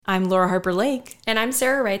I'm Laura Harper Lake. And I'm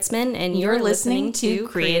Sarah Reitzman, and you're listening to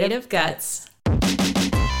Creative Guts.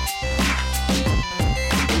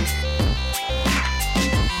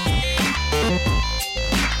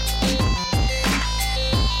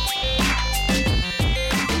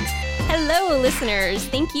 Hello, listeners.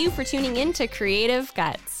 Thank you for tuning in to Creative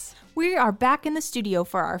Guts. We are back in the studio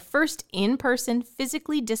for our first in-person,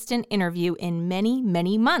 physically distant interview in many,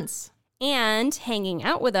 many months. And hanging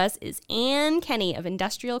out with us is Anne Kenny of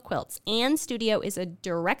Industrial Quilts. Anne's studio is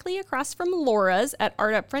directly across from Laura's at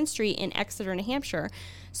Art Up Front Street in Exeter, New Hampshire.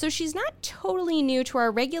 So she's not totally new to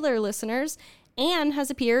our regular listeners. Anne has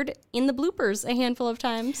appeared in the bloopers a handful of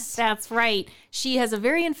times. That's right. She has a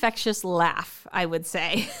very infectious laugh, I would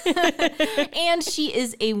say. And she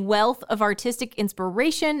is a wealth of artistic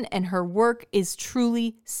inspiration, and her work is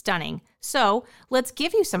truly stunning. So let's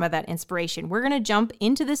give you some of that inspiration. We're going to jump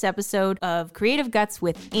into this episode of Creative Guts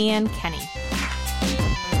with Anne Kenny.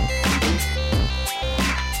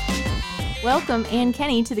 Welcome, Anne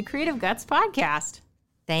Kenny, to the Creative Guts podcast.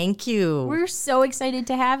 Thank you. We're so excited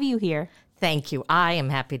to have you here. Thank you. I am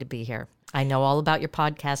happy to be here. I know all about your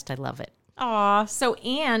podcast. I love it. Aw, so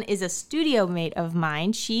Anne is a studio mate of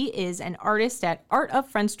mine. She is an artist at Art Up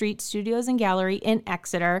Front Street Studios and Gallery in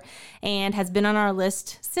Exeter and has been on our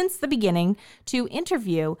list since the beginning to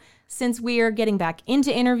interview. Since we are getting back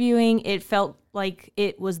into interviewing, it felt like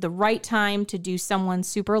it was the right time to do someone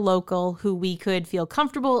super local who we could feel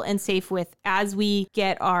comfortable and safe with as we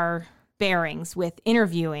get our bearings with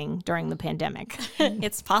interviewing during the pandemic.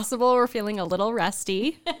 It's possible we're feeling a little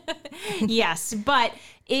rusty. Yes, but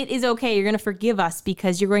it is okay. You're going to forgive us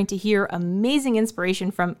because you're going to hear amazing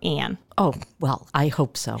inspiration from Anne. Oh, well, I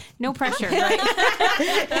hope so. No pressure, right?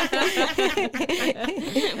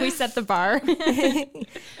 We set the bar.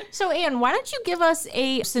 So, Anne, why don't you give us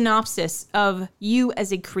a synopsis of you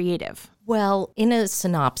as a creative? Well, in a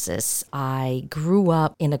synopsis, I grew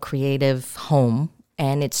up in a creative home,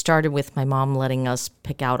 and it started with my mom letting us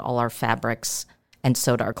pick out all our fabrics and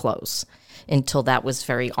sewed our clothes until that was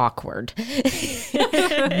very awkward.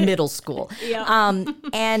 Middle school. Yeah.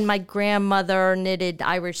 And my grandmother knitted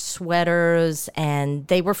Irish sweaters, and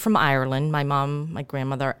they were from Ireland, my mom, my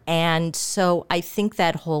grandmother. And so I think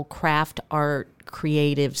that whole craft, art,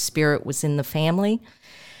 creative spirit was in the family.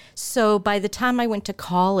 So by the time I went to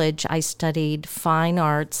college, I studied fine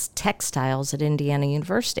arts textiles at Indiana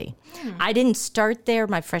University. I didn't start there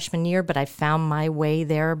my freshman year, but I found my way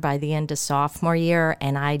there by the end of sophomore year.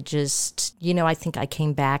 And I just, I think I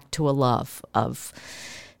came back to a love of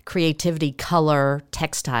creativity, color,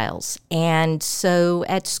 textiles. And so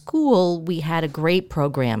at school, we had a great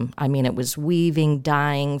program. I mean, it was weaving,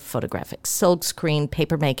 dyeing, photographic silkscreen,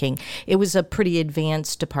 paper making. It was a pretty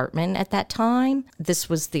advanced department at that time. This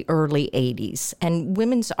was the early 80s. And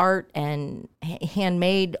women's art and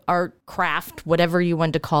handmade art, craft, whatever you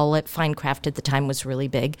wanted to call it, fine craft at the time was really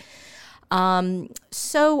big.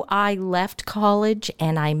 So I left college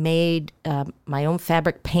and I made my own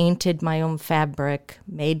fabric, painted my own fabric,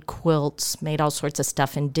 made quilts, made all sorts of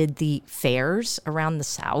stuff, and did the fairs around the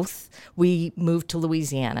South. We moved to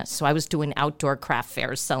Louisiana, so I was doing outdoor craft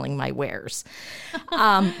fairs selling my wares,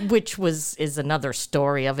 which is another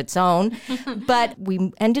story of its own. But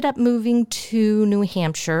we ended up moving to New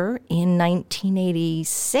Hampshire in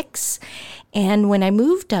 1986. And when I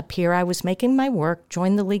moved up here, I was making my work,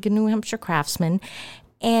 joined the League of New Hampshire Craftsmen,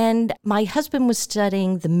 and my husband was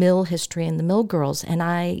studying the mill history and the mill girls, and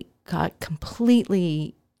I got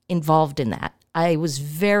completely involved in that. I was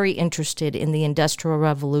very interested in the Industrial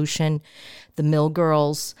Revolution, the mill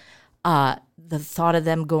girls, the thought of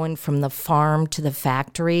them going from the farm to the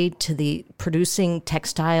factory to the producing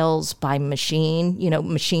textiles by machine,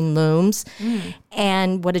 machine looms,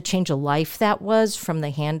 and what a change of life that was from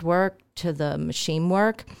the handwork to the machine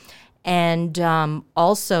work. And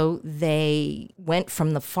also they went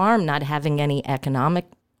from the farm not having any economic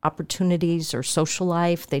opportunities or social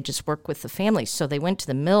life. They just worked with the family. So they went to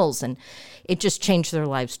the mills, and it just changed their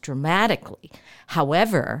lives dramatically.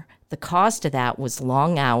 However, the cost of that was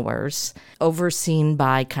long hours, overseen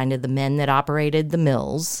by kind of the men that operated the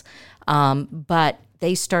mills. But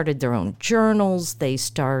they started their own journals. They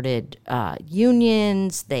started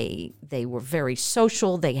unions. They were very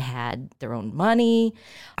social. They had their own money.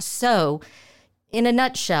 So in a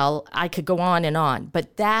nutshell, I could go on,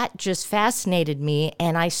 but that just fascinated me.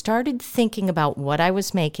 And I started thinking about what I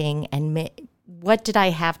was making and what did I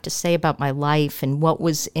have to say about my life and what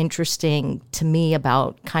was interesting to me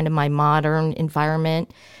about kind of my modern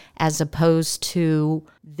environment as opposed to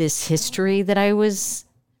this history that I was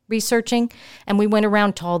researching. And we went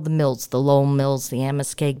around to all the mills, the Lowell Mills, the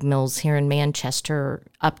Amoskeag Mills here in Manchester,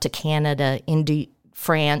 up to Canada,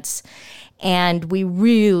 France. And we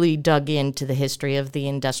really dug into the history of the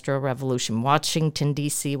Industrial Revolution. Washington,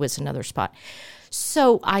 D.C. was another spot.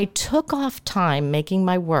 So I took off time making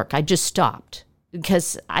my work. I just stopped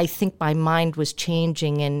because I think my mind was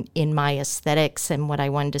changing in my aesthetics and what I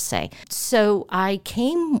wanted to say. So I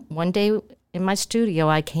came one day in my studio,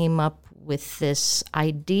 I came up with this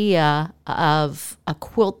idea of a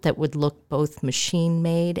quilt that would look both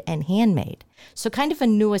machine-made and handmade. So kind of a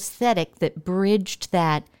new aesthetic that bridged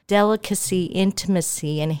that delicacy,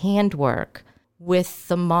 intimacy, and handwork with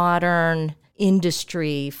the modern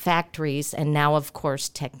industry, factories, and now, of course,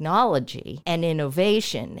 technology and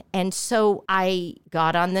innovation. And so I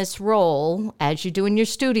got on this roll, as you do in your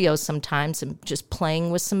studio sometimes, and just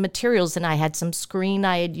playing with some materials. And I had some screen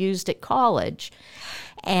I had used at college.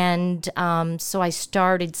 And so I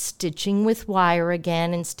started stitching with wire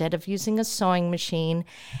again instead of using a sewing machine.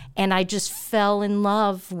 And I just fell in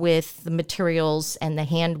love with the materials and the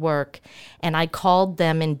handwork. And I called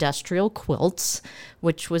them industrial quilts,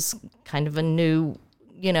 which was kind of a new,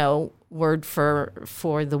 word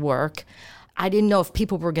for the work. I didn't know if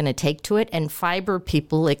people were going to take to it. And fiber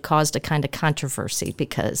people, it caused a kind of controversy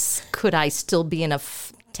because could I still be in a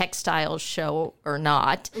textile show or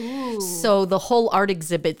not? Ooh. So the whole art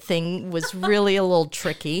exhibit thing was really a little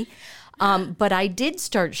tricky. But I did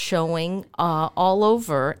start showing all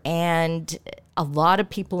over, and a lot of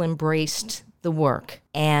people embraced the work,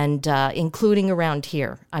 and including around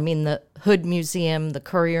here. I mean, the Hood Museum, the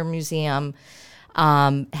Courier Museum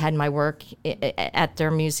had my work at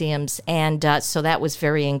their museums, and so that was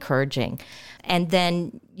very encouraging. And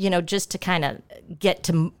then, just to kind of get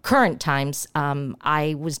to current times,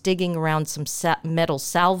 I was digging around some metal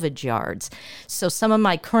salvage yards. So some of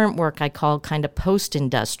my current work I call kind of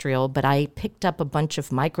post-industrial, but I picked up a bunch of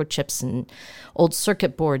microchips and old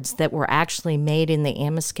circuit boards that were actually made in the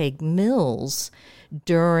Amoskeag mills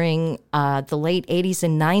during the late 80s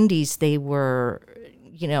and 90s. They were,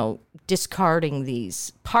 discarding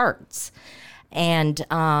these parts. And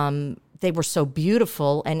they were so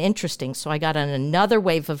beautiful and interesting. So I got on another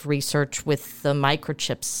wave of research with the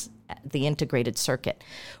microchips, the integrated circuit,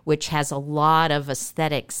 which has a lot of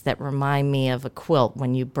aesthetics that remind me of a quilt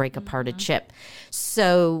when you break apart a chip.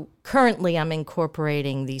 So currently I'm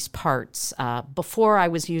incorporating these parts. Before I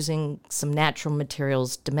was using some natural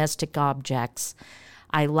materials, domestic objects.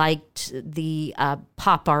 I liked the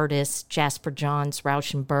pop artists, Jasper Johns,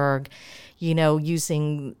 Rauschenberg,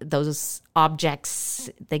 using those objects.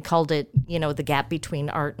 They called it, the gap between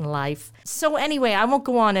art and life. So anyway, I won't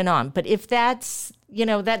go on and on. But if that's,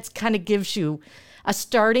 that's kind of gives you a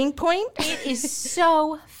starting point. It is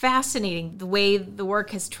so fascinating the way the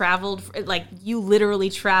work has traveled. Like you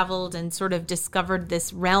literally traveled and sort of discovered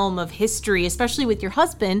this realm of history, especially with your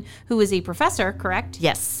husband, who is a professor, correct?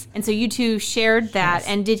 Yes. And so you two shared that. Yes.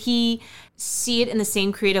 And did he see it in the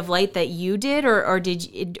same creative light that you did,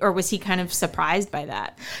 or was he kind of surprised by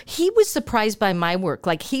that? He was surprised by my work.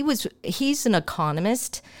 Like he's an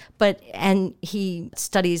economist, and he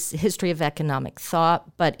studies history of economic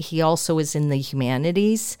thought, but he also is in the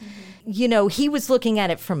humanities. Mm-hmm. He was looking at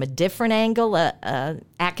it from a different angle, a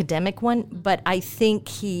academic one, but I think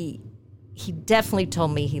he definitely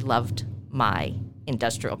told me he loved my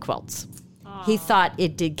industrial quilts. He thought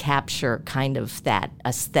it did capture kind of that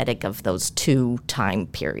aesthetic of those two time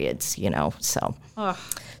periods, so. Ugh.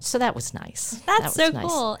 So that was nice. That's so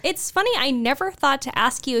cool. It's funny, I never thought to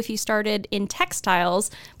ask you if you started in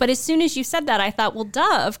textiles, but as soon as you said that, I thought, well,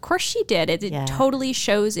 duh, of course she did. It totally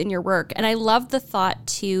shows in your work. And I love the thought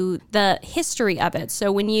to the history of it.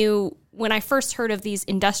 So when I first heard of these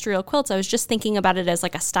industrial quilts, I was just thinking about it as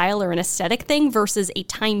like a style or an aesthetic thing versus a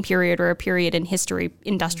time period or a period in history,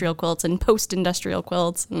 industrial quilts and post-industrial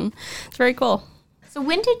quilts. And it's very cool. So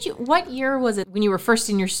what year was it when you were first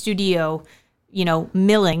in your studio,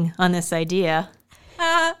 milling on this idea?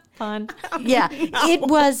 Fun. Yeah, it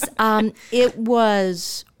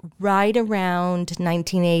was right around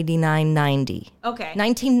 1989-90. Okay.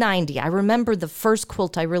 1990. I remember the first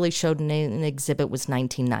quilt I really showed in an exhibit was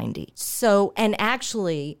 1990. So, and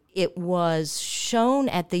actually, it was shown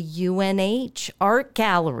at the UNH Art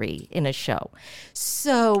Gallery in a show.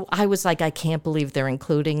 So I was like, I can't believe they're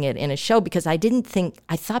including it in a show because I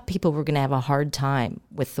thought people were going to have a hard time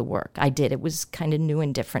with the work. I did. It was kind of new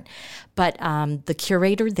and different. But the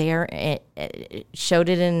curator there showed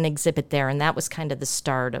it in an exhibit there, and that was kind of the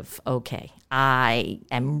start of, okay, I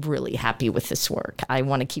am really happy with this work. I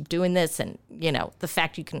want to keep doing this. And, the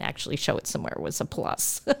fact you can actually show it somewhere was a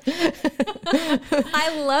plus.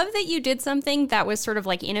 I love that you did something that was sort of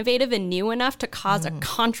like innovative and new enough to cause a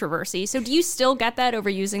controversy. So do you still get that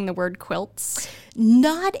over using the word quilts?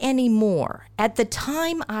 Not anymore. At the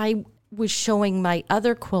time, I was showing my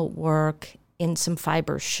other quilt work in some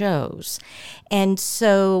fiber shows. And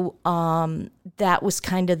so that was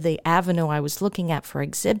kind of the avenue I was looking at for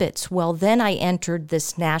exhibits. Well, then I entered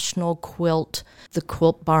this national the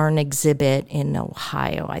Quilt Barn exhibit in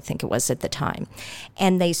Ohio, I think it was at the time.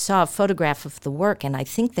 And they saw a photograph of the work, and I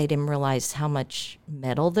think they didn't realize how much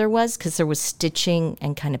metal there was, because there was stitching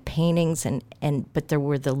and kind of paintings, but there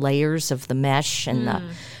were the layers of the mesh and the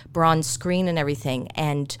bronze screen and everything.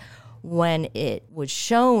 And when it was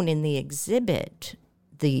shown in the exhibit,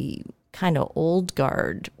 the kind of old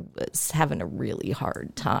guard was having a really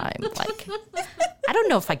hard time. Like, I don't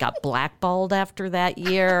know if I got blackballed after that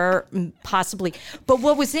year, possibly. But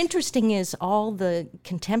what was interesting is all the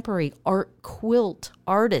contemporary quilt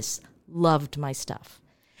artists loved my stuff.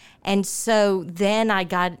 And so then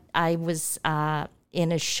I was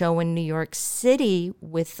in a show in New York City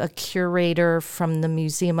with a curator from the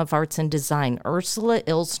Museum of Arts and Design, Ursula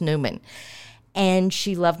Ilse Newman. And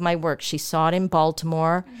she loved my work. She saw it in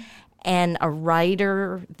Baltimore, and a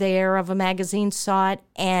writer there of a magazine saw it.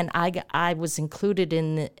 And I was included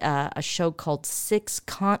in a show called 6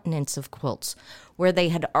 Continents of Quilts, where they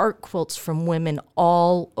had art quilts from women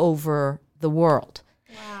all over the world.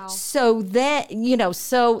 Wow. So that,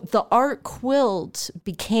 so the art quilt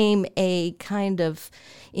became a kind of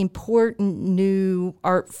important new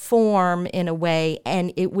art form in a way,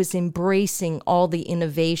 and it was embracing all the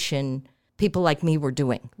innovation people like me were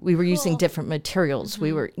doing. We were using different materials.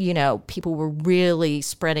 We were, people were really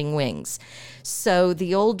spreading wings. So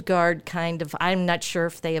the old guard kind of, I'm not sure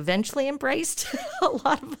if they eventually embraced a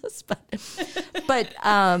lot of us, but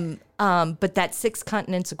that 6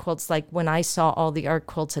 Continents of Quilts, like when I saw all the art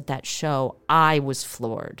quilts at that show, I was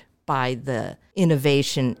floored by the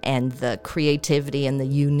innovation and the creativity and the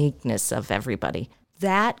uniqueness of everybody.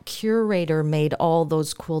 That curator made all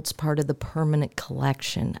those quilts part of the permanent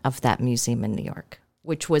collection of that museum in New York,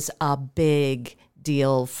 which was a big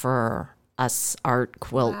deal for us art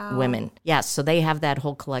quilt women. Yeah, so they have that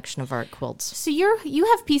whole collection of art quilts. So you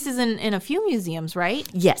have pieces in a few museums, right?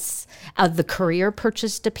 Yes. The Courier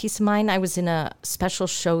purchased a piece of mine. I was in a special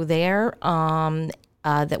show there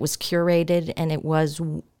that was curated, and it was,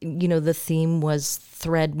 the theme was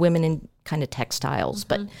thread, women in kind of textiles,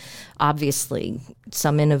 but obviously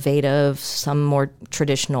some innovative, some more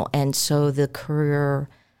traditional. And so the Courier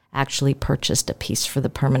actually purchased a piece for the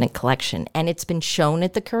permanent collection. And it's been shown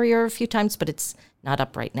at the Courier a few times, but it's not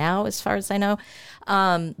up right now as far as I know.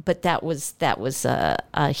 But that was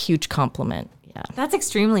a huge compliment. Yeah. That's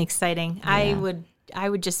extremely exciting. Yeah. I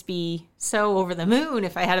would just be so over the moon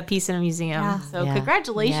if I had a piece in a museum. Yeah. So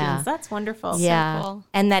congratulations. Yeah. That's wonderful. Yeah. So cool.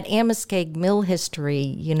 And that Amoskeag Mill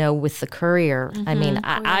history, with the Courier, I mean,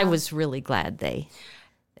 I was really glad they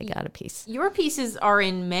got a piece. Your pieces are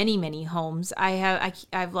in many, many homes.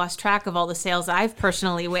 I've lost track of all the sales I've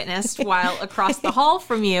personally witnessed while across the hall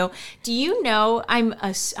from you. Do you know,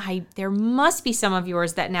 there must be some of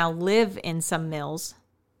yours that now live in some mills.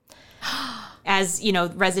 As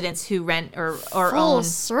residents who rent or Full own.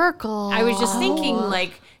 Circle. I was just thinking,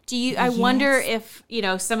 like, I wonder if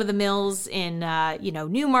some of the mills in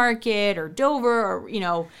Newmarket or Dover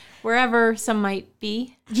or wherever some might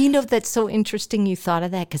be. That's so interesting. You thought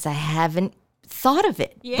of that, because I haven't thought of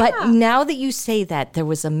it. Yeah. But now that you say that, there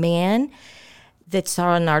was a man that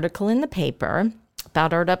saw an article in the paper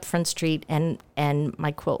about art up Front Street, and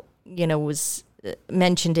my quilt, was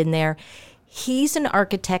mentioned in there. He's an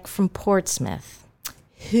architect from Portsmouth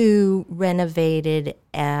who renovated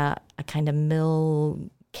a kind of mill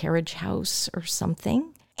carriage house or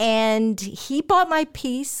something. And he bought my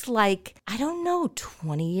piece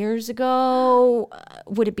 20 years ago.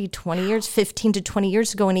 Would it be 20 years? 15 to 20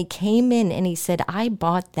 years ago. And he came in and he said, I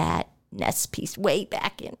bought that Nest piece way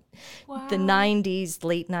back in the 90s,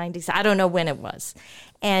 late 90s. I don't know when it was.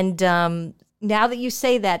 And now that you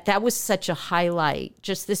say that, that was such a highlight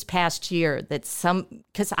just this past year that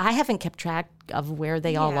because I haven't kept track of where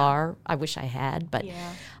they all are. I wish I had, but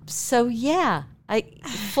so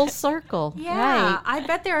full circle. Yeah, right. I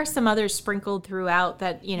bet there are some others sprinkled throughout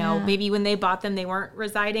that, maybe when they bought them, they weren't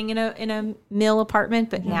residing in a mill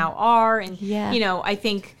apartment, but now are. And, I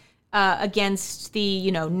think against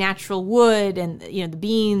the, natural wood and, the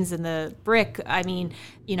beams and the brick, I mean,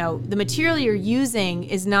 the material you're using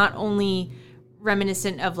is not only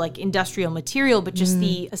reminiscent of like industrial material, but just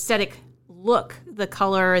the aesthetic look, the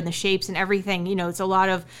color and the shapes and everything. You know, it's a lot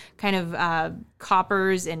of kind of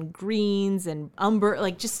coppers and greens and umber.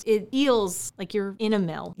 Like, just it feels like you're in a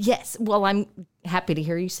mill. Yes. Well, I'm happy to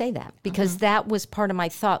hear you say that, because that was part of my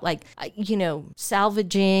thought. Like, you know,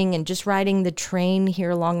 salvaging and just riding the train here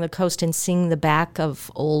along the coast and seeing the back of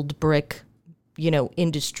old brick, you know,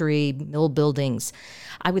 industry, mill buildings.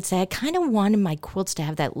 I would say I kind of wanted my quilts to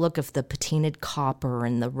have that look of the patinaed copper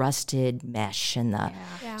and the rusted mesh and the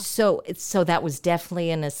so that was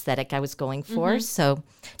definitely an aesthetic I was going for. So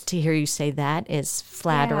to hear you say that is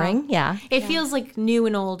flattering. Yeah. It feels like new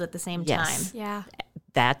and old at the same Yes. time. Yeah.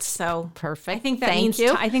 That's So perfect. I think that Thank means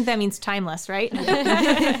you. I think that means timeless, right?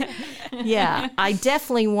 Yeah. I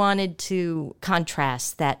definitely wanted to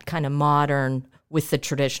contrast that kind of modern with the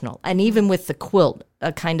traditional, and even with the quilt,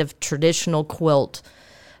 a kind of traditional quilt,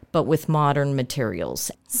 but with modern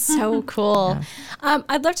materials. So cool.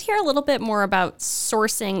 I'd love to hear a little bit more about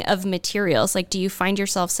sourcing of materials. Like, do you find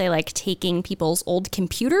yourself, say, like taking people's old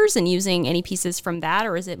computers and using any pieces from that,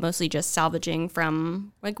 or is it mostly just salvaging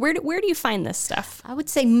from, like, where do you find this stuff? I would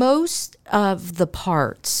say most of the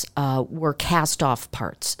parts were cast off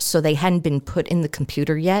parts, so they hadn't been put in the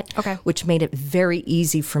computer yet, Okay. which made it very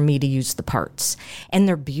easy for me to use the parts. And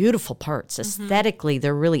they're beautiful parts. Aesthetically,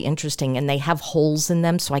 they're really interesting, and they have holes in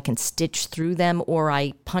them so I can stitch through them, or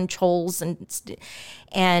I punch holes,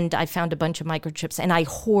 and I found a bunch of microchips, and I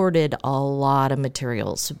hoarded a lot of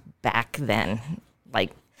materials back then,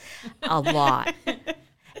 like a lot.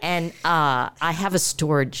 And I have a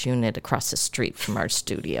storage unit across the street from our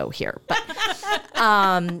studio here, but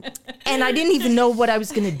and I didn't even know what I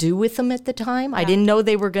was going to do with them at the time. I didn't know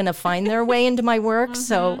they were going to find their way into my work.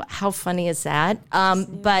 So how funny is that?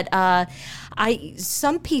 But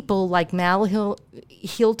some people like Mal,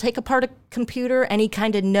 he'll take apart a computer and he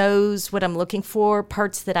kind of knows what I'm looking for,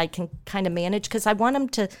 parts that I can kind of manage, because I want them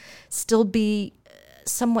to still be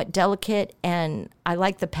somewhat delicate, and I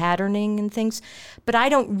like the patterning and things, but I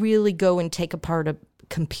don't really go and take apart a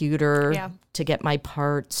computer to get my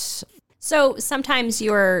parts. So sometimes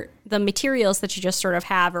the materials that you just sort of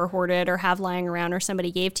have or hoarded or have lying around or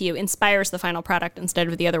somebody gave to you inspires the final product instead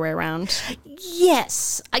of the other way around.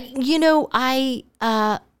 Yes.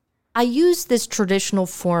 I use this traditional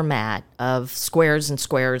format of squares and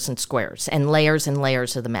squares and squares and layers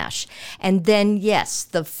of the mesh. And then, yes,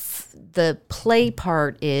 the play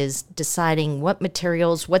part is deciding what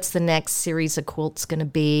materials, what's the next series of quilts going to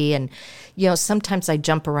be. And, you know, sometimes I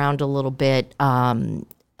jump around a little bit.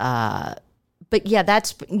 But yeah,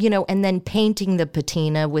 that's, you know, and then painting the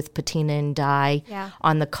patina with patina and dye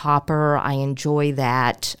on the copper. I enjoy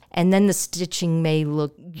that. And then the stitching may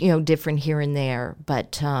look, you know, different here and there.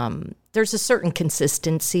 But there's a certain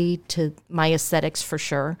consistency to my aesthetics for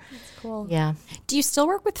sure. That's cool. Yeah. Do you still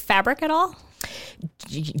work with fabric at all?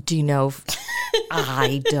 Do you know?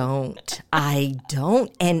 I don't.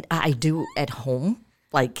 And I do at home.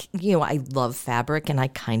 Like, you know, I love fabric and I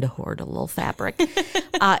kind of hoard a little fabric.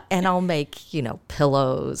 And I'll make, you know,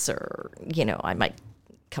 pillows, or, you know, I might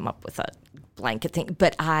come up with a blanket thing.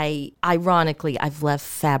 But ironically, I've left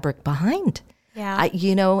fabric behind. Yeah.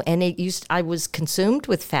 You know, and I was consumed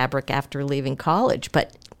with fabric after leaving college,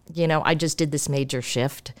 but, you know, I just did this major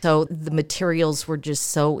shift. So the materials were just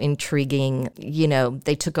so intriguing, you know,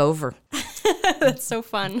 they took over. That's so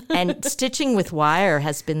fun. And stitching with wire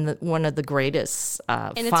has been one of the greatest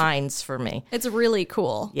finds for me. It's really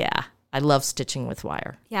cool. Yeah, I love stitching with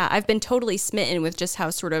wire. Yeah, I've been totally smitten with just how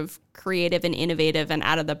sort of creative and innovative and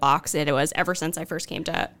out of the box it was ever since I first came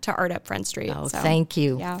to Art Up Front Street. Oh, thank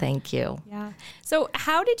you. Yeah. Thank you. Yeah. So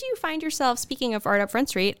how did you find yourself, speaking of Art Up Front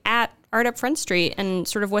Street, at Art Up Front Street, and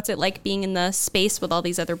sort of what's it like being in the space with all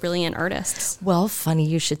these other brilliant artists? Well, funny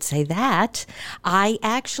you should say that. I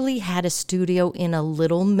actually had a studio in a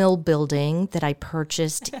little mill building that I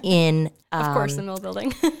purchased in... Of course, the mill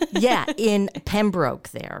building. Yeah, in Pembroke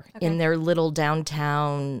there, in their little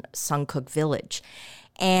downtown Suncook village.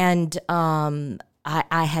 And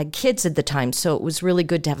I had kids at the time, so it was really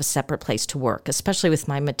good to have a separate place to work, especially with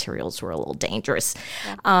my materials were a little dangerous.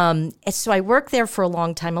 Yeah. So I worked there for a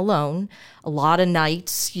long time alone, a lot of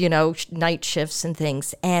nights, you know, night shifts and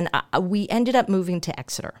things. And we ended up moving to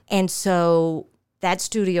Exeter. And so that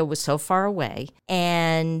studio was so far away,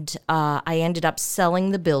 and I ended up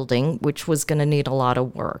selling the building, which was going to need a lot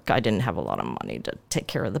of work. I didn't have a lot of money to take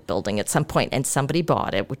care of the building at some point, and somebody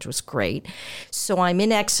bought it, which was great. So I'm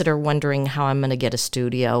in Exeter wondering how I'm going to get a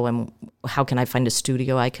studio and how can I find a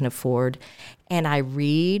studio I can afford. And I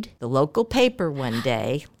read the local paper one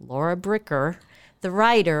day, Laura Bricker, the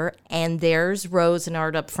writer, and there's Rose and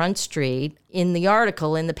Art Up Front Street in the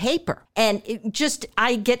article in the paper. And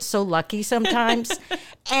I get so lucky sometimes.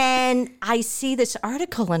 And I see this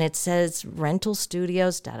article and it says rental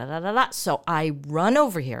studios, da da da da da. So I run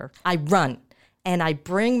over here. And I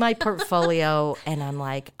bring my portfolio and I'm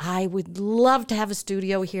like, I would love to have a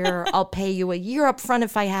studio here. I'll pay you a year up front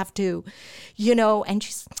if I have to, and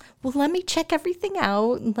she's, well, let me check everything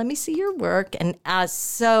out and let me see your work. And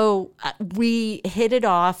so we hit it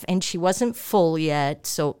off and she wasn't full yet.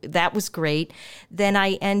 So that was great. Then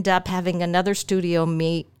I end up having another studio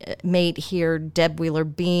mate here, Deb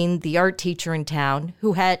Wheeler-Bean, the art teacher in town,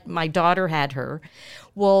 my daughter had her.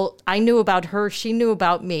 Well, I knew about her. She knew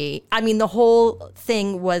about me. I mean, the whole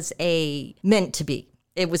thing was meant to be.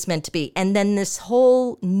 It was meant to be. And then this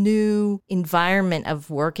whole new environment of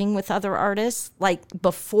working with other artists, like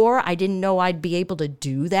before, I didn't know I'd be able to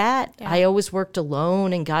do that. Yeah. I always worked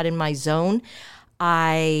alone and got in my zone.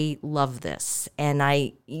 I love this. And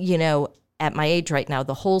at my age right now,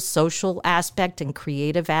 the whole social aspect and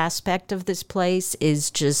creative aspect of this place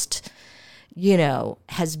is just,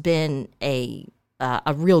 has been a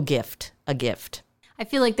real gift, a gift. I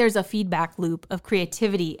feel like there's a feedback loop of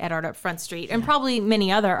creativity at Art Up Front Street and probably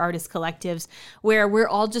many other artist collectives where we're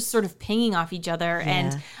all just sort of pinging off each other. Yeah. And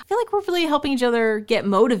I feel like we're really helping each other get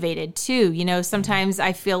motivated too. Sometimes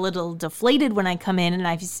I feel a little deflated when I come in and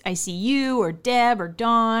I see you or Deb or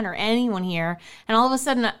Dawn or anyone here. And all of a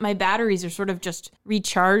sudden my batteries are sort of just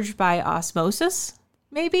recharged by osmosis.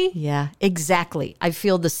 Maybe? Yeah, exactly. I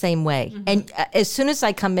feel the same way. Mm-hmm. And as soon as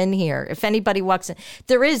I come in here, if anybody walks in,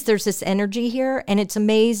 there's this energy here, and it's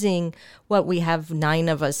amazing what we have 9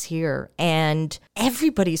 of us here, and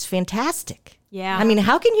everybody's fantastic. Yeah. I mean,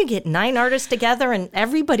 how can you get 9 artists together and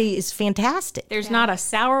everybody is fantastic? There's not a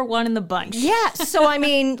sour one in the bunch. Yeah. So, I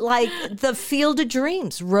mean, like the Field of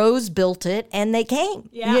Dreams, Rose built it and they came.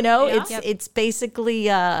 Yeah. It's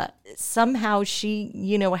basically somehow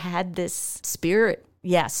she, had this spirit.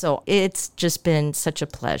 Yeah, so it's just been such a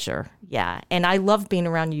pleasure. Yeah, and I love being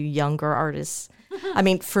around you younger artists. I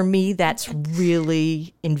mean, for me, that's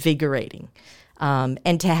really invigorating.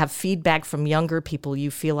 And to have feedback from younger people, you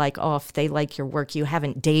feel like, if they like your work, you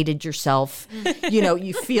haven't dated yourself.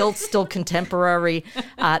 You feel still contemporary.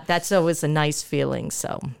 That's always a nice feeling.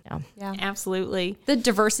 So, yeah, absolutely. The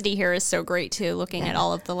diversity here is so great too. Looking at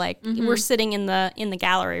all of the we're sitting in the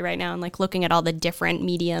gallery right now and looking at all the different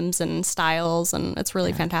mediums and styles, and it's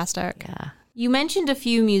really fantastic. Yeah. You mentioned a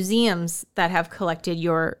few museums that have collected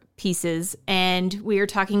your pieces, and we are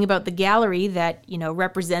talking about the gallery that,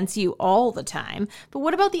 represents you all the time. But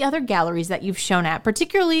what about the other galleries that you've shown at,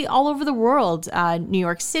 particularly all over the world? New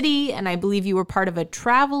York City, and I believe you were part of a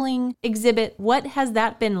traveling exhibit. What has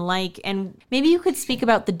that been like? And maybe you could speak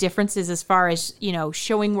about the differences as far as,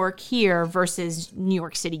 showing work here versus New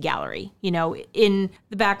York City gallery. In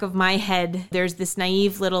the back of my head, there's this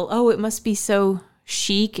naive little, it must be so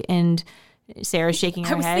chic, and Sarah's shaking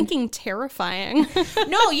her head. I was thinking terrifying.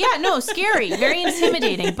 No, scary, very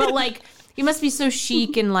intimidating. But you must be so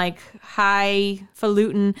chic and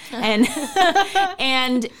highfalutin.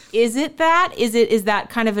 And is it that? Is that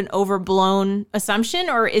kind of an overblown assumption,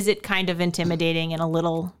 or is it kind of intimidating and a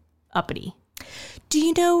little uppity? Do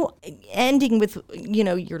you know, ending with,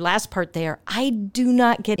 your last part there, I do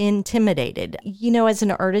not get intimidated. As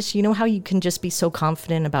an artist, how you can just be so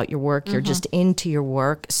confident about your work. You're just into your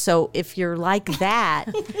work. So if you're like that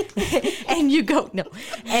and you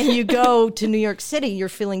go to New York City, you're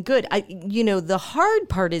feeling good. The hard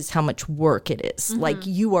part is how much work it is. Mm-hmm.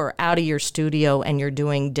 You are out of your studio and you're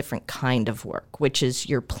doing different kind of work, which is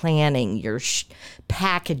you're planning, you're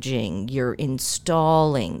packaging, you're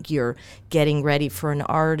installing, you're getting ready for an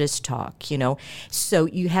artist talk, So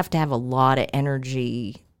you have to have a lot of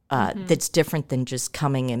energy that's different than just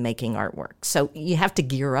coming and making artwork. So you have to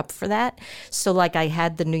gear up for that. So I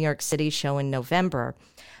had the New York City show in November,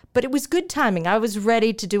 but it was good timing. I was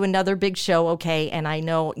ready to do another big show, okay, and I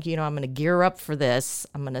know, I'm going to gear up for this.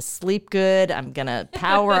 I'm going to sleep good. I'm going to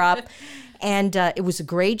power up. And it was a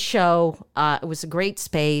great show. It was a great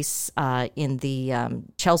space in the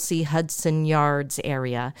Chelsea Hudson Yards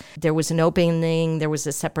area. There was an opening. There was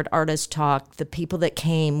a separate artist talk. The people that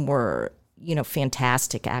came were,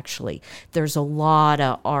 fantastic, actually. There's a lot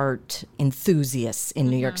of art enthusiasts in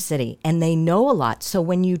New York City, and they know a lot. So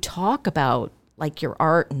when you talk about your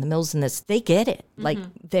art and the mills and this, they get it.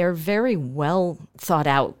 They're very well thought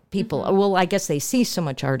out people. Well, I guess they see so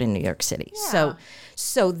much art in New York City. Yeah.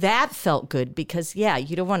 So that felt good because,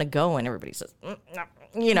 you don't want to go and everybody says,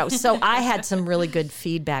 So I had some really good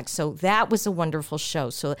feedback. So that was a wonderful show.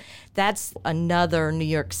 So that's another New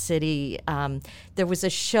York City. There was a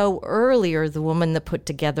show earlier, the woman that put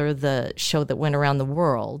together the show that went around the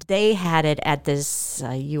world. They had it at this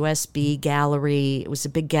USB gallery. It was a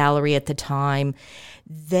big gallery at the time.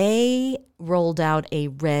 They rolled out a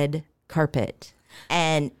red carpet.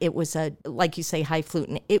 And it was like you say,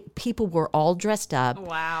 highfalutin. People were all dressed up.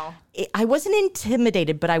 Wow. I wasn't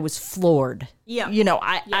intimidated, but I was floored. Yeah.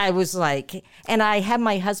 I was like, and I had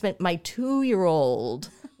my husband, my 2-year-old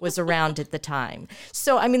was around at the time.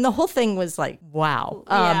 So, I mean, the whole thing was like, wow.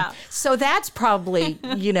 So that's probably,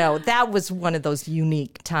 that was one of those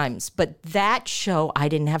unique times. But that show, I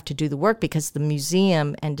didn't have to do the work because the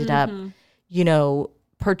museum ended up,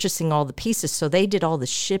 purchasing all the pieces. So they did all the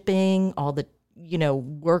shipping, all the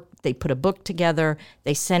work. They put a book together.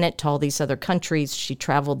 They sent it to all these other countries. She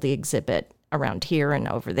traveled the exhibit around here and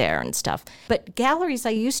over there and stuff. But galleries, I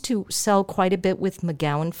used to sell quite a bit with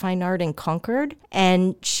McGowan Fine Art in Concord.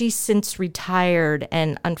 And she's since retired.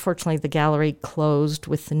 And unfortunately, the gallery closed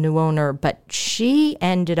with the new owner. But she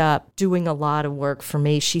ended up doing a lot of work for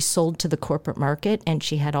me. She sold to the corporate market and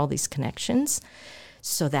she had all these connections.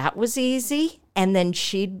 So that was easy. And then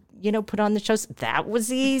she'd, put on the shows. That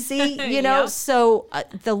was easy, Yep. So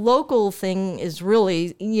the local thing is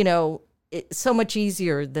really, so much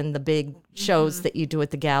easier than the big shows that you do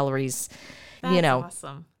at the galleries, That's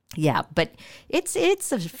awesome. Yeah, but it's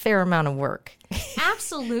a fair amount of work.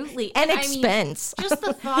 Absolutely. And expense. I mean, just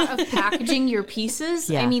the thought of packaging your pieces,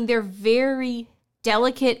 Yeah. I mean, they're very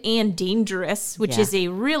delicate and dangerous, which Yeah. is a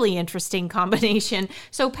really interesting combination.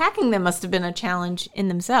 So packing them must have been a challenge in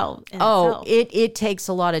themselves. It takes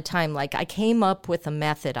a lot of time. Like I came up with a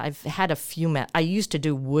method. I've had a few I used to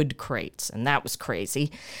do wood crates and that was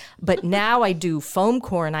crazy. But now I do foam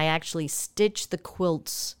core and I actually stitch the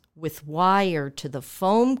quilts with wire to the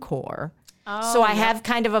foam core. So I have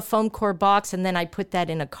kind of a foam core box and then I put that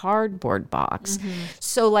in a cardboard box.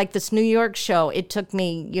 So like this New York show, it took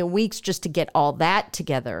me weeks just to get all that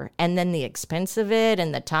together. And then the expense of it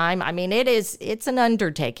and the time, I mean, it's an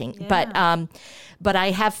undertaking. Yeah. But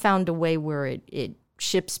I have found a way where it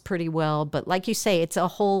ships pretty well. But like you say, it's a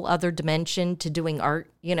whole other dimension to doing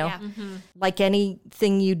art, Yeah. Like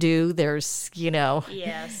anything you do, there's,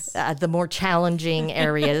 Yes. the more challenging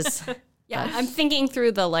areas. Yeah, I'm thinking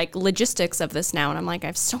through the logistics of this now, and I'm like, I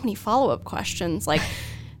have so many follow-up questions. Like,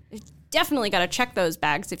 definitely got to check those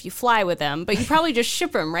bags if you fly with them, but you probably just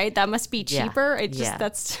ship them, right? That must be cheaper. Yeah. It just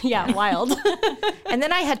that's wild. And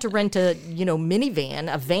then I had to rent a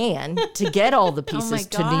a van to get all the pieces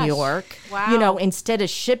to New gosh. York. Wow. Instead of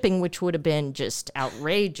shipping, which would have been just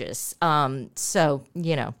outrageous. And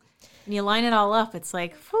you line it all up, it's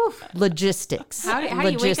like, whew. Logistics. How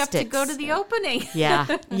do you wake up to go to the opening? Yeah.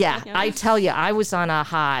 I tell you, I was on a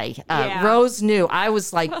high. Yeah. Rose knew. I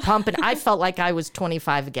was like pumping. I felt like I was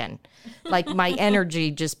 25 again. Like my energy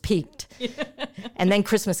just peaked. And then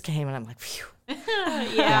Christmas came and I'm like, phew.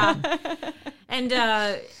 Yeah. And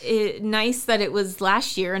nice that it was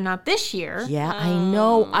last year and not this year. Yeah, I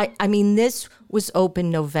know. I mean, this was open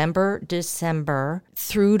November, December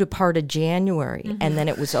through to part of January, and then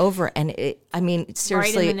it was over. And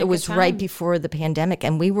seriously, it was right before the pandemic,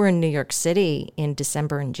 and we were in New York City in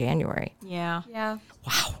December and January. Yeah. Yeah.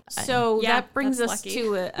 Wow. So that brings us lucky.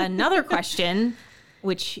 to another question,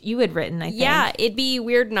 which you had written, I think. Yeah, it'd be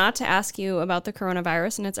weird not to ask you about the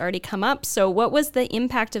coronavirus, and it's already come up. So what was the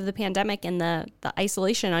impact of the pandemic and the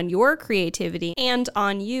isolation on your creativity and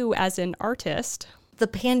on you as an artist? The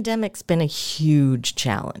pandemic's been a huge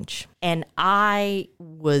challenge. And I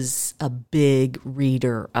was a big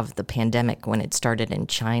reader of the pandemic when it started in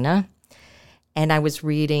China. And I was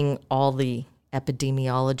reading all the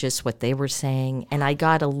epidemiologists, what they were saying. And I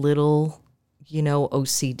got a little,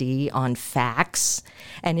 OCD on facts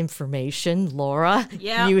and information. Laura,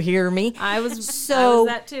 Yeah. you hear me? I was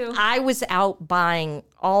that too. I was out buying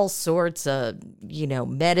all sorts of,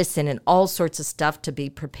 medicine and all sorts of stuff to be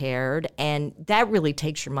prepared. And that really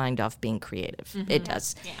takes your mind off being creative. It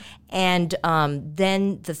does. Yeah. And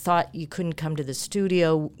then the thought you couldn't come to the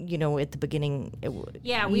studio, at the beginning.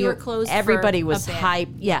 We were closed for Everybody a was bit.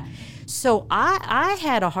 hyped. Yeah. So I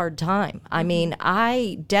had a hard time. I mean,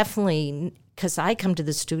 I definitely, because I come to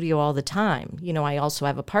the studio all the time. I also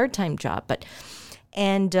have a part-time job,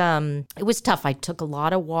 And it was tough. I took a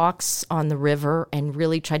lot of walks on the river and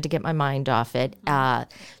really tried to get my mind off it.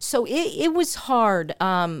 So it was hard.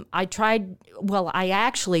 I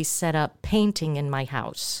actually set up painting in my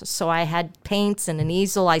house. So I had paints and an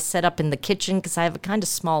easel I set up in the kitchen because I have a kind of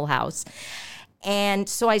small house. And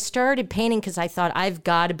so I started painting because I thought I've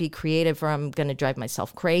got to be creative or I'm going to drive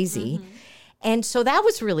myself crazy. And so that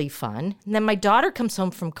was really fun. And then my daughter comes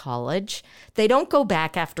home from college. They don't go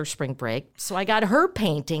back after spring break. So I got her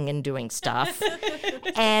painting and doing stuff.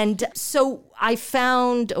 And so I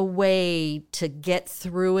found a way to get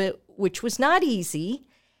through it, which was not easy.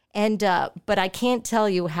 And but I can't tell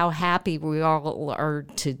you how happy we all are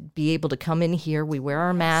to be able to come in here. We wear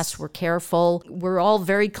our masks. We're careful. We're all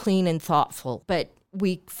very clean and thoughtful. But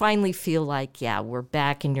we finally feel like, yeah, we're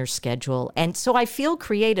back in your schedule. And so I feel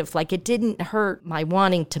creative. Like it didn't hurt my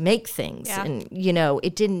wanting to make things. Yeah. And,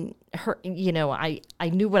 it didn't hurt. I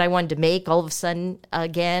knew what I wanted to make all of a sudden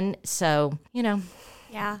again. So,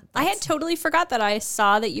 Yeah. I had totally forgot that I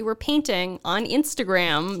saw that you were painting on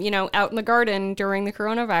Instagram, out in the garden during the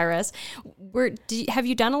coronavirus. Have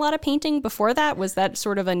you done a lot of painting before that? Was that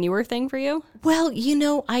sort of a newer thing for you? Well,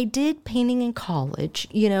 I did painting in college,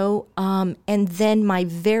 and then my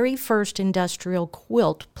very first industrial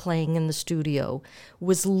quilt playing in the studio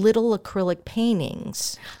was little acrylic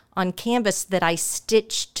paintings on canvas that I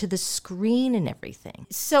stitched to the screen and everything.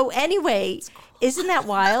 So anyway, isn't that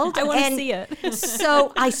wild? I want to see it.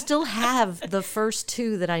 So I still have the first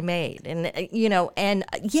two that I made. And,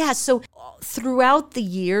 so throughout the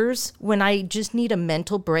years, when I just need a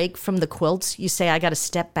mental break from the quilts, you say, I got to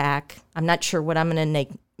step back. I'm not sure what I'm going to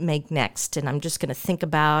make next, and I'm just going to think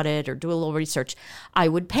about it or do a little research. I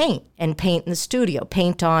would paint in the studio,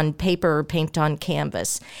 paint on paper or paint on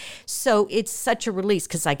canvas. So it's such a release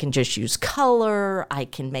because I can just use color. I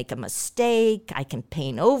can make a mistake. I can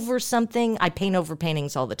paint over something. I paint over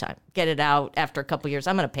paintings all the time. Get it out after a couple years.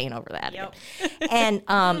 I'm going to paint over that. Yep. And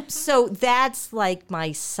so that's like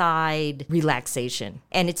my side relaxation.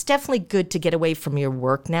 And it's definitely good to get away from your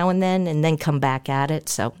work now and then come back at it.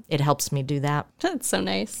 So it helps me do that. That's so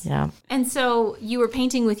nice. Yeah. And so you were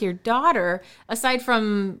painting with your daughter. Aside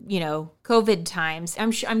from, COVID times,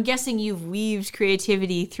 I'm guessing you've weaved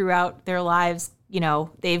creativity throughout their lives.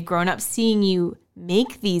 They've grown up seeing you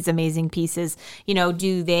make these amazing pieces.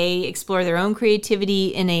 Do they explore their own creativity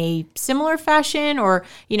in a similar fashion, or,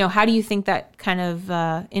 how do you think that kind of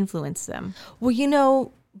influenced them?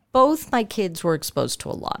 Well, both my kids were exposed to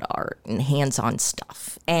a lot of art and hands-on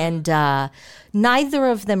stuff. And neither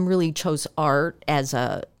of them really chose art as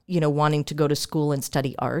wanting to go to school and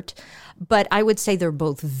study art. But I would say they're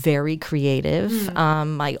both very creative.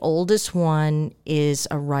 My oldest one is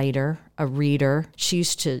a writer, a reader. She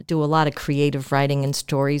used to do a lot of creative writing and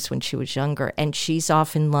stories when she was younger. And she's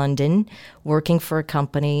off in London working for a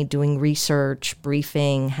company, doing research,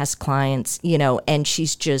 briefing, has clients, and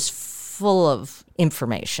she's just full of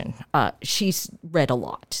information. She's read a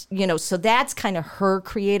lot, so that's kind of her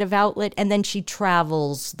creative outlet. And then she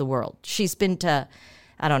travels the world. She's been to,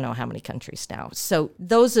 I don't know how many countries now. So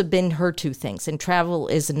those have been her two things. And travel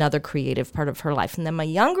is another creative part of her life. And then my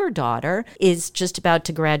younger daughter is just about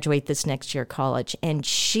to graduate this next year college. And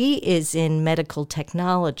she is in medical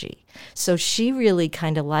technology. So she really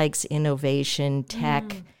kind of likes innovation,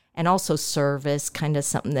 tech, and also service, kind of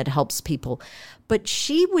something that helps people. But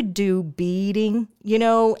she would do beading,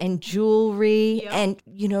 and jewelry. Yep. And,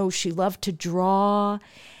 she loved to draw.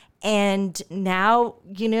 And now,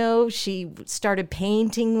 she started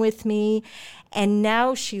painting with me. And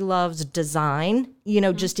now she loves design,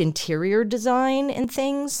 just interior design and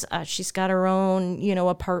things. She's got her own,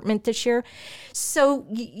 apartment this year. So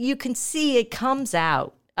you can see it comes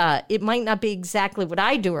out. It might not be exactly what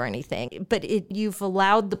I do or anything, but you've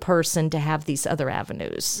allowed the person to have these other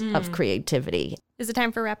avenues of creativity. Is it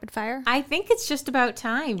time for rapid fire? I think it's just about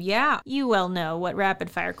time. Yeah. You well know what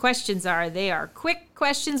rapid fire questions are. They are quick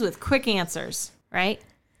questions with quick answers, right?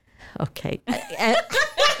 Okay. I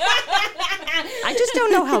just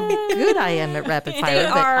don't know how good I am at rapid fire. They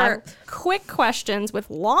are quick questions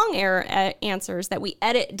with long answers that we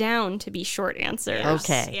edit down to be short answers.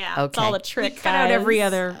 Okay. Yeah. Okay. It's all a trick, Cut out every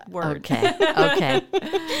other word. Okay. Okay.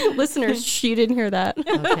 Listeners, you didn't hear that.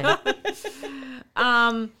 Okay.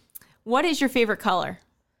 What is your favorite color?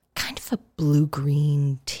 Kind of a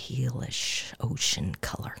blue-green, tealish ocean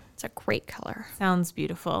color. It's a great color. Sounds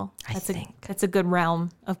beautiful. I think. That's a good realm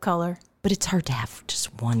of color. But it's hard to have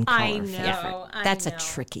just one color. I know. That's a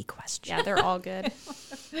tricky question. Yeah, they're all good.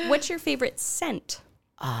 What's your favorite scent?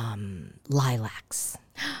 Lilacs.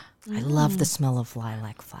 I love the smell of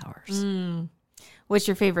lilac flowers. What's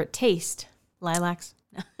your favorite taste? Lilacs?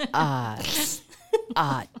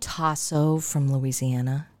 Tasso from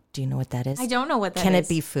Louisiana. Do you know what that is? I don't know what that is. Can it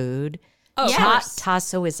be food? Oh, yes.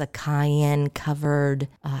 Tasso is a cayenne-covered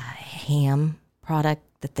ham product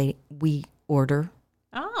that we order.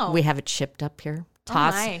 Oh. We have it shipped up here.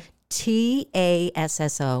 my.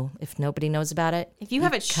 Tasso. If nobody knows about it, If you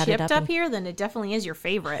have it cut shipped up up and- here, then it definitely is your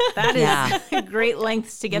favorite. That is Yeah. great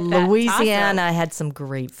lengths to get that. Louisiana had some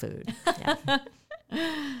great food. Yeah.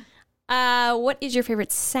 What is your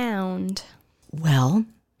favorite sound? Well,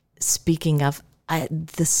 speaking of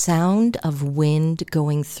the sound of wind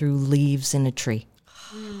going through leaves in a tree,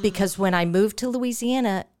 because when I moved to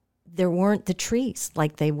Louisiana, there weren't the trees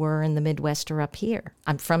like they were in the Midwest or up here.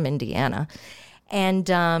 I'm from Indiana. And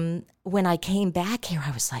when I came back here,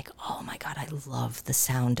 I was like, oh my God, I love the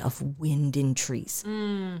sound of wind in trees.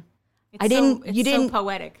 It's so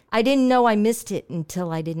poetic. I didn't know I missed it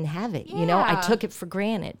until I didn't have it. You know, I Yeah. took it for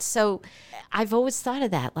granted. So I've always thought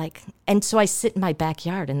of that. And so I sit in my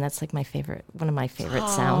backyard, and that's like one of my favorite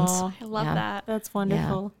sounds. I love Yeah. that. That's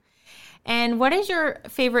wonderful. And what is your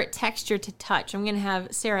favorite texture to touch? I'm going to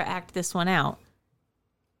have Sarah act this one out.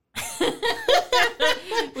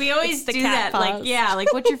 We always the do cat that. pause.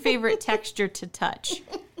 Like what's your favorite texture to touch?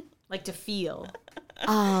 Like to feel?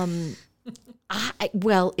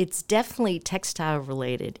 Well, it's definitely textile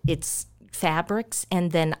related. It's fabrics,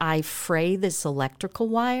 and then I fray this electrical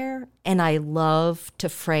wire, and I love to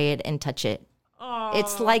fray it and touch it.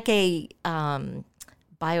 It's like a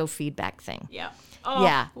biofeedback thing. Yeah. Oh,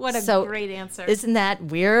 Yeah. what a So, great answer. Isn't that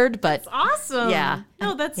weird? But Awesome. Yeah.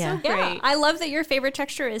 No, that's Yeah. so great. I love that your favorite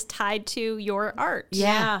texture is tied to your art.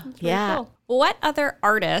 Yeah. yeah. Cool. What other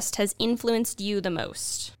artist has influenced you the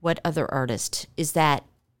most? What other artist is that?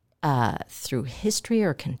 Through history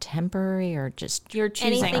or contemporary or just You're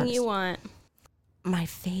choosing. Anything you want. my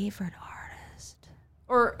favorite artist?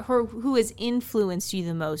 Or who has influenced you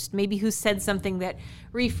the most? Maybe who said something that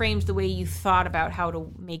reframed the way you thought about how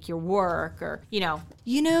to make your work, or, you know.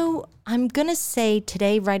 You know, I'm going to say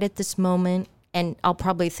today, right at this moment, and I'll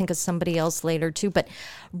probably think of somebody else later too, but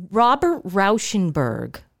Robert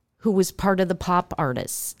Rauschenberg, who was part of the pop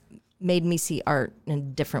artists, made me see art in a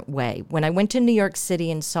different way. When I went to New York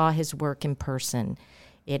City and saw his work in person,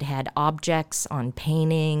 it had objects on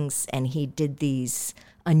paintings, and he did these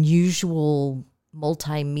unusual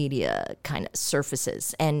multimedia kind of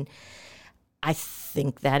surfaces. And I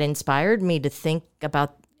think that inspired me to think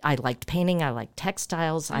about, I liked painting, I liked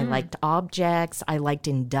textiles, I liked objects, I liked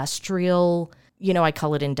industrial, I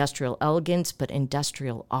call it industrial elegance, but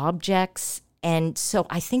industrial objects. And so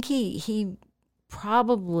I think he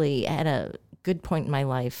probably at a good point in my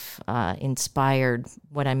life inspired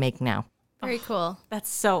what I make now. Very cool. That's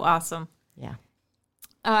so awesome. Yeah.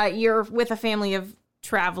 You're with a family of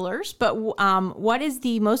travelers, but what is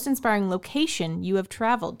the most inspiring location you have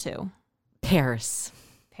traveled to? Paris.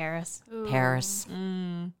 Paris. Paris.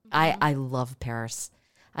 I love Paris.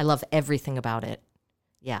 I love everything about it.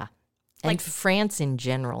 Yeah. And France in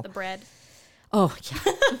general. The bread. Oh, yeah.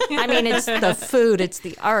 I mean, it's the food, it's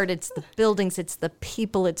the art, it's the buildings, it's the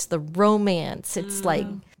people, it's the romance. It's like,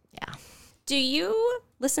 yeah. Do you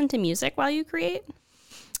listen to music while you create?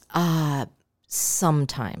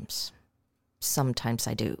 Sometimes. Sometimes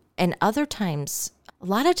I do. And other times, a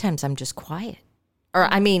lot of times I'm just quiet. Or,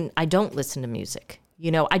 I mean, I don't listen to music.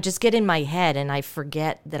 I just get in my head and I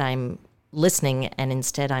forget that I'm listening, and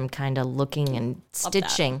instead I'm kind of looking and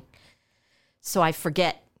stitching. So I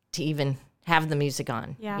forget to even have the music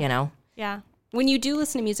on, Yeah. Yeah. When you do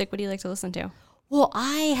listen to music, what do you like to listen to? Well,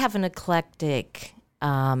 I have an eclectic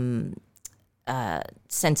sense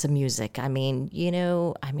of music. I mean,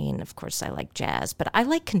 of course I like jazz, but I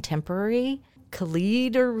like contemporary,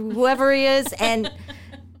 Khalid or whoever he is, and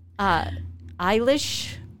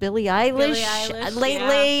Billie Eilish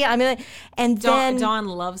lately. yeah. I mean, and then Dawn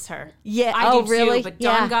loves her. Yeah. I Oh, do really? too, but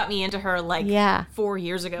Dawn Yeah. got me into her Yeah. 4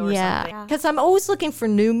 years ago or yeah, something. because I'm always looking for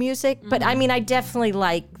new music. But I mean, I definitely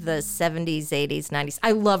like the 70s, 80s, 90s.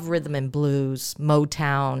 I love rhythm and blues,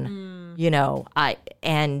 Motown. I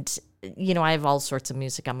have all sorts of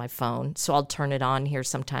music on my phone, so I'll turn it on here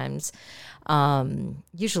sometimes.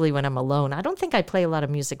 Usually when I'm alone. I don't think I play a lot of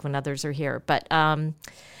music when others are here, but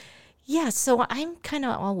yeah. So I'm kind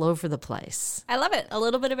of all over the place. I love it. A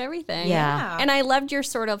little bit of everything. Yeah. And I loved your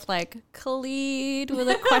sort of like Khalid with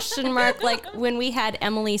a question mark. Like when we had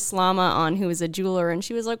Emily Slama on, who is a jeweler, and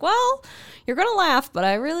she was like, well, you're going to laugh, but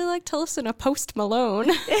I really like to listen to Post Malone.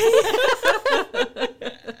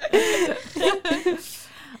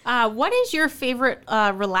 What is your favorite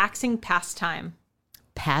relaxing pastime?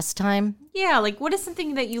 Pastime? Yeah, what is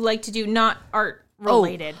something that you like to do, not art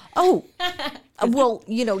related? Oh, well,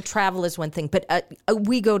 travel is one thing, but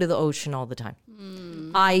we go to the ocean all the time.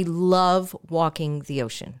 I love walking the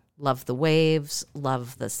ocean. Love the waves.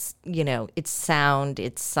 Love its sound,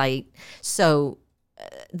 its sight. So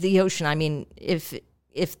the ocean. I mean,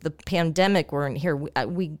 if the pandemic weren't here,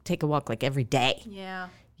 we take a walk every day. Yeah.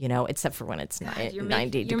 except for when it's God, 90 You're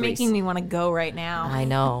degrees. making me want to go right now. I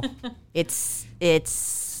know. It's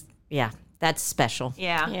that's special.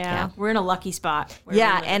 Yeah. We're in a lucky spot. where we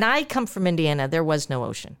Yeah, live. and I come from Indiana. There was no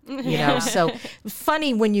ocean, So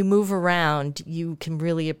funny when you move around, you can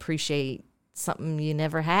really appreciate something you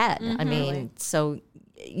never had. I mean, so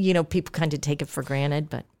people kind of take it for granted,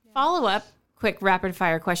 but Follow up, quick rapid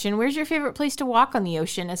fire question. Where's your favorite place to walk on the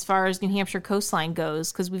ocean as far as New Hampshire coastline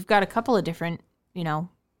goes? Because we've got a couple of different,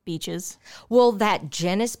 beaches. well, that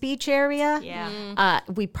Genesee Beach area. Yeah.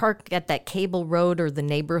 We park at that Cable Road or the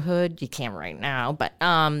neighborhood. You can't right now, but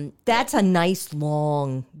that's a nice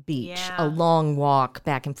long beach, Yeah. a long walk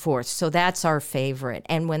back and forth. So that's our favorite.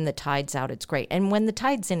 And when the tide's out, it's great. And when the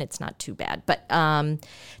tide's in, it's not too bad. But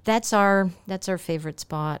that's our favorite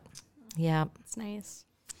spot. Yeah. It's nice.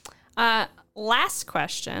 Last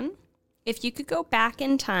question. If you could go back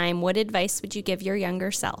in time, what advice would you give your younger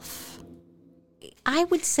self? I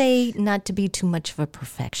would say not to be too much of a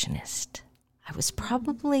perfectionist. I was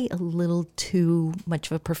probably a little too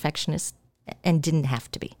much of a perfectionist and didn't have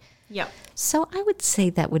to be. Yep. So I would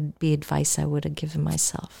say that would be advice I would have given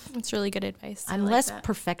myself. That's really good advice. I'm less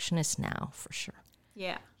perfectionist now, for sure.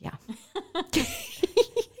 Yeah. Yeah.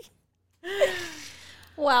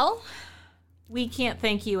 Well, We can't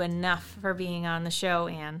thank you enough for being on the show,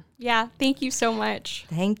 Anne. yeah, thank you so much.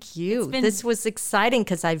 Thank you. been- This was exciting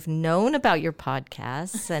because I've known about your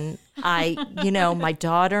podcasts, and my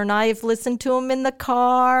daughter and I have listened to them in the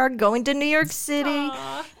car going to New York City.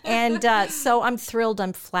 And so I'm thrilled.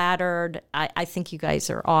 I'm flattered. I think you guys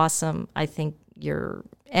are awesome. I think your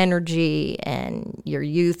energy and your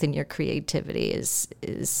youth and your creativity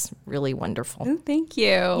is really wonderful. Thank you.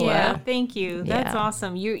 Yeah, thank you. That's Yeah.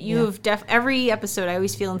 awesome. You have every episode I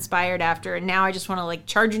always feel inspired after, and now I just want to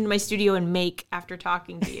charge into my studio and make after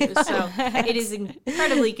talking to you. So it is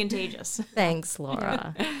incredibly contagious. Thanks,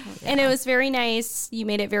 Laura. And it was very nice. You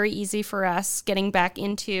made it very easy for us getting back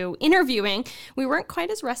into interviewing. We weren't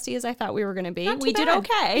quite as rusty as I thought we were going to be. We did bad.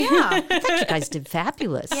 okay. Yeah, I thought you guys did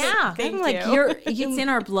fabulous. yeah. Thank I'm like, you. It's in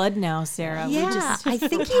our blood now, Sarah. Yeah, I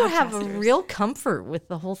think you have a real comfort with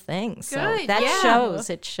the whole thing. So Good, that yeah.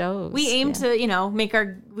 shows. It shows. We aim yeah. to, make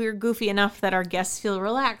we're goofy enough that our guests feel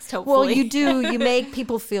relaxed, hopefully. Well, you do. You make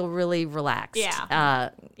people feel really relaxed. Yeah.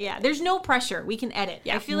 Yeah, there's no pressure. We can edit.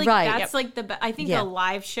 I feel like Right. that's like I think Yeah. a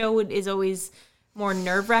live show is always more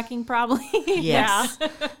nerve-wracking probably. Yes,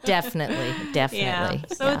 definitely. Yeah.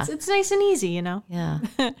 So yeah. it's nice and easy, Yeah.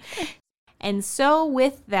 And so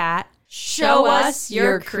with that, Show us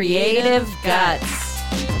your creative guts.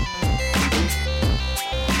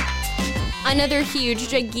 Another huge,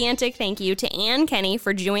 gigantic thank you to Anne Kenny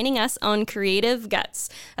for joining us on Creative Guts,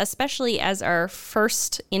 especially as our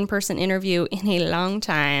first in-person interview in a long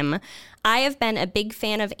time. I have been a big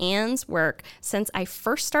fan of Anne's work since I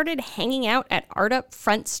first started hanging out at Art Up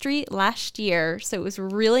Front Street last year, so it was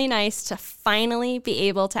really nice to finally be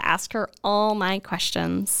able to ask her all my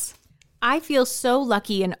questions. I feel so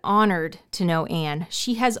lucky and honored to know Anne.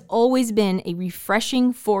 She has always been a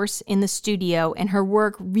refreshing force in the studio, and her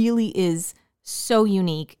work really is so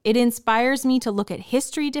unique. It inspires me to look at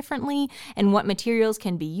history differently and what materials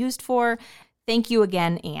can be used for. Thank you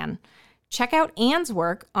again, Anne. Check out Anne's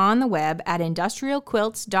work on the web at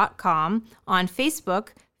industrialquilts.com, on Facebook,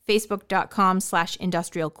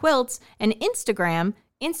 facebook.com/industrialquilts, and Instagram,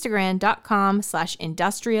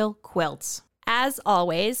 instagram.com/industrialquilts. As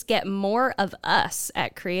always, get more of us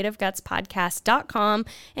at creativegutspodcast.com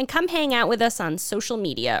and come hang out with us on social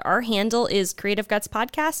media. Our handle is Creative Guts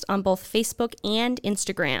Podcast on both Facebook and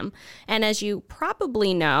Instagram. And as you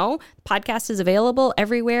probably know, the podcast is available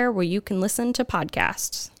everywhere where you can listen to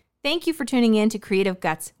podcasts. Thank you for tuning in to Creative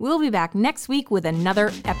Guts. We'll be back next week with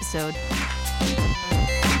another episode.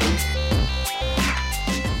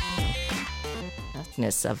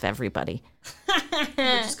 Of everybody.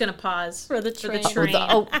 We're just going to pause for the train.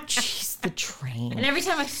 Oh, jeez, the train. And every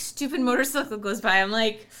time a stupid motorcycle goes by, I'm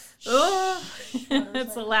like, oh,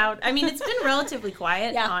 it's loud. I mean, it's been relatively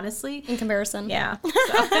quiet, honestly. In comparison. Yeah.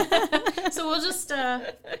 So we'll just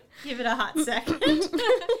give it a hot second.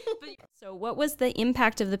 So what was the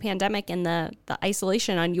impact of the pandemic and the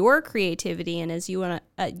isolation on your creativity? And as you want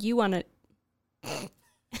to...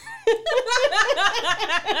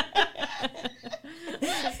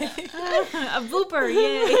 A blooper,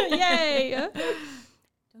 yay. Yay!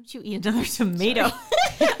 Don't you eat another tomato.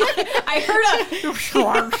 I heard a...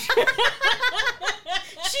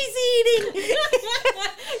 She's eating.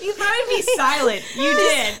 You thought I'd be silent. You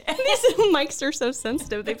did. These mics are so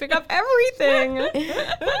sensitive. They pick up everything.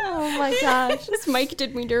 Oh my gosh. This mic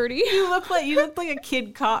did me dirty. You look like a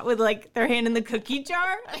kid caught with like their hand in the cookie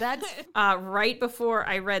jar. That's right before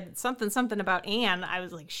I read something about Anne. I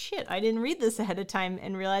was like, shit, I didn't read this ahead of time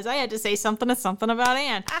and realized I had to say something about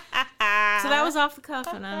Anne. So that was off the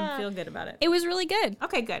cuff, and I feel good about it. It was really good.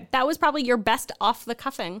 Okay, good. That was probably your best off the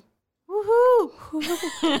cuffing. Woohoo!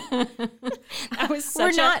 That was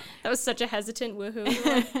such a hesitant woohoo.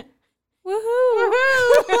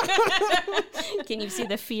 Woohoo! Can you see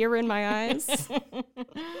the fear in my eyes?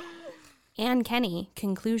 Anne Kenny,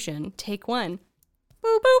 conclusion, take one.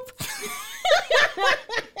 Boop, boop.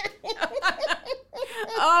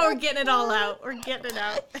 Oh, we're getting it all out. We're getting it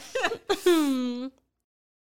out.